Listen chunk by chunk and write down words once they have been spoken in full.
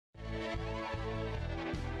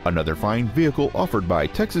Another fine vehicle offered by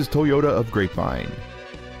Texas Toyota of Grapevine.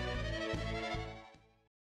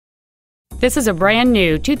 This is a brand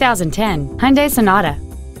new 2010 Hyundai Sonata.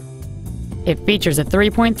 It features a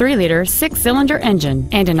 3.3-liter six-cylinder engine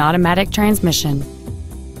and an automatic transmission.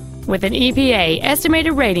 With an EPA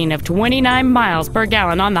estimated rating of 29 miles per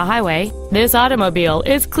gallon on the highway, this automobile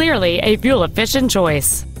is clearly a fuel-efficient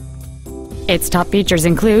choice. Its top features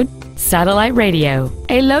include satellite radio,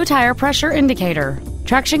 a low tire pressure indicator,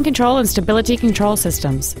 traction control and stability control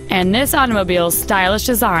systems, and this automobile's stylish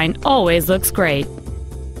design always looks great.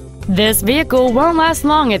 This vehicle won't last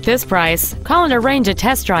long at this price. Call and arrange a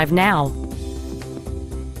test drive now.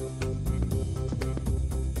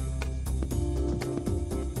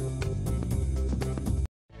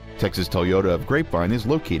 Texas Toyota of Grapevine is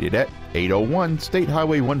located at 801 State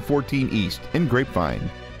Highway 114 East in Grapevine.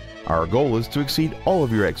 Our goal is to exceed all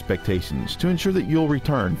of your expectations to ensure that you'll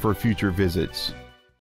return for future visits.